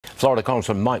Florida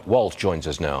Congressman Mike Waltz joins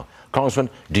us now. Congressman,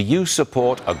 do you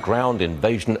support a ground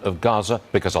invasion of Gaza?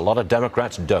 Because a lot of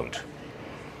Democrats don't.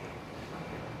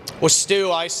 Well,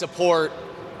 Stu, I support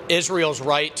Israel's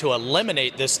right to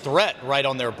eliminate this threat right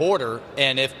on their border.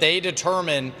 And if they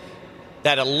determine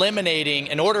that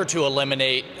in order to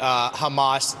eliminate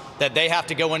Hamas, that they have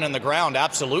to go in on the ground,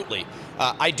 absolutely.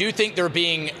 I do think they're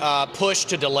being pushed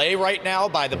to delay right now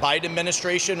by the Biden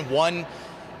administration. One,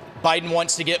 Biden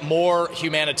wants to get more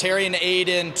humanitarian aid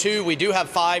in. Two, we do have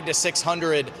 500 to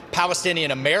 600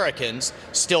 Palestinian Americans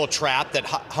still trapped that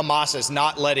Hamas is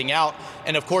not letting out.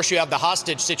 And of course, you have the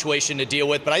hostage situation to deal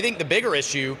with. But I think the bigger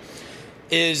issue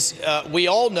is we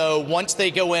all know once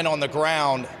they go in on the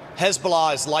ground,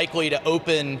 Hezbollah is likely to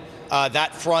open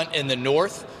that front in the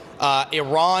north.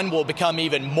 Iran will become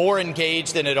even more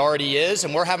engaged than it already is,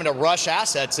 and we're having to rush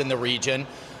assets in the region.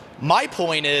 My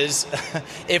point is,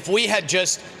 if we had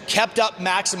just kept up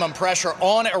maximum pressure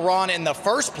on Iran in the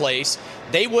first place,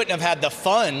 they wouldn't have had the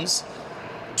funds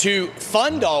to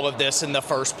fund all of this in the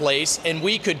first place, and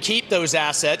we could keep those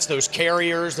assets, those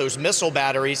carriers, those missile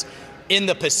batteries in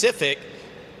the Pacific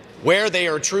where they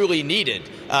are truly needed.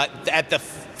 At the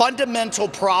fundamental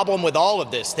problem with all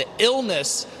of this, the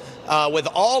illness with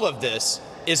all of this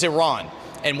is Iran.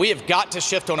 And we have got to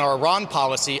shift on our Iran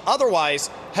policy. Otherwise,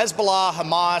 Hezbollah,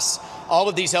 Hamas, all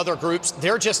of these other groups,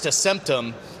 they're just a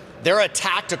symptom. They're a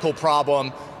tactical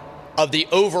problem of the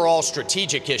overall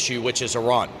strategic issue, which is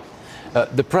Iran.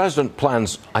 The president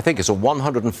plans, I think it's a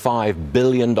 $105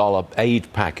 billion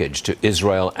aid package to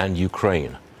Israel and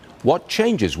Ukraine. What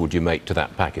changes would you make to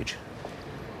that package?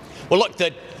 Well, look,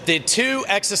 the two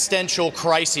existential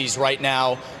crises right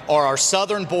now are our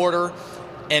southern border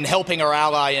and helping our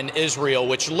ally in Israel,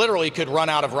 which literally could run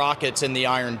out of rockets in the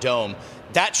Iron Dome.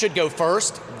 That should go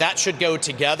first. That should go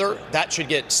together. That should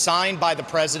get signed by the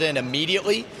president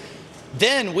immediately.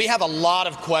 Then we have a lot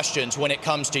of questions when it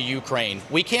comes to Ukraine.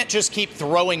 We can't just keep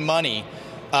throwing money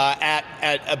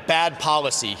at a bad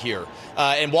policy here.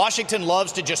 And Washington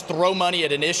loves to just throw money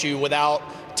at an issue without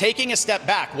taking a step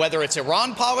back, whether it's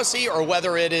Iran policy or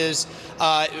whether it is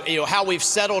how we've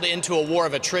settled into a war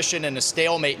of attrition and a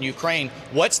stalemate in Ukraine.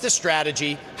 What's the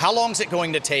strategy? How long is it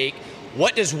going to take?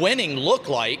 What does winning look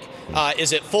like?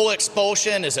 Is it full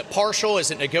expulsion? Is it partial?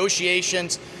 Is it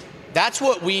negotiations? That's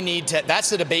what we need to. That's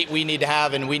the debate we need to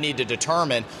have, and we need to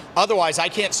determine. Otherwise, I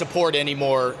can't support any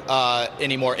more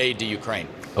aid to Ukraine.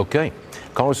 Okay,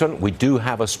 Congressman, we do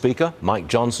have a speaker. Mike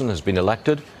Johnson has been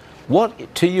elected. What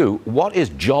is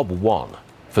job one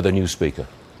for the new speaker?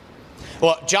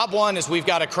 Well, job one is we've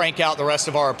got to crank out the rest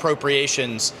of our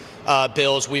appropriations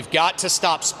bills. We've got to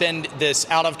stop this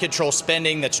out-of-control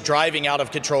spending that's driving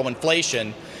out-of-control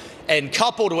inflation. And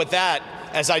coupled with that,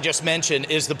 as I just mentioned,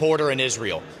 is the border in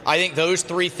Israel. I think those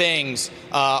three things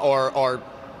are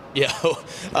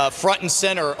front and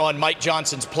center on Mike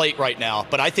Johnson's plate right now.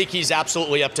 But I think he's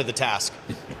absolutely up to the task.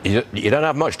 You don't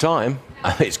have much time.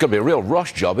 It's going to be a real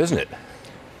rush job, isn't it?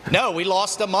 No, we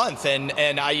lost a month, and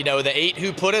the 8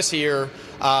 who put us here,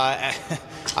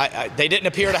 they didn't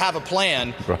appear to have a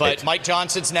plan. Right. But Mike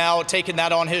Johnson's now taking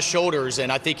that on his shoulders,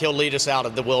 and I think he'll lead us out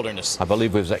of the wilderness. I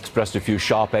believe we've expressed a few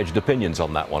sharp-edged opinions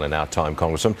on that one in our time,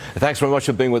 Congressman. Thanks very much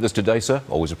for being with us today, sir.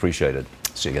 Always appreciated.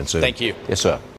 See you again soon. Thank you. Yes, sir.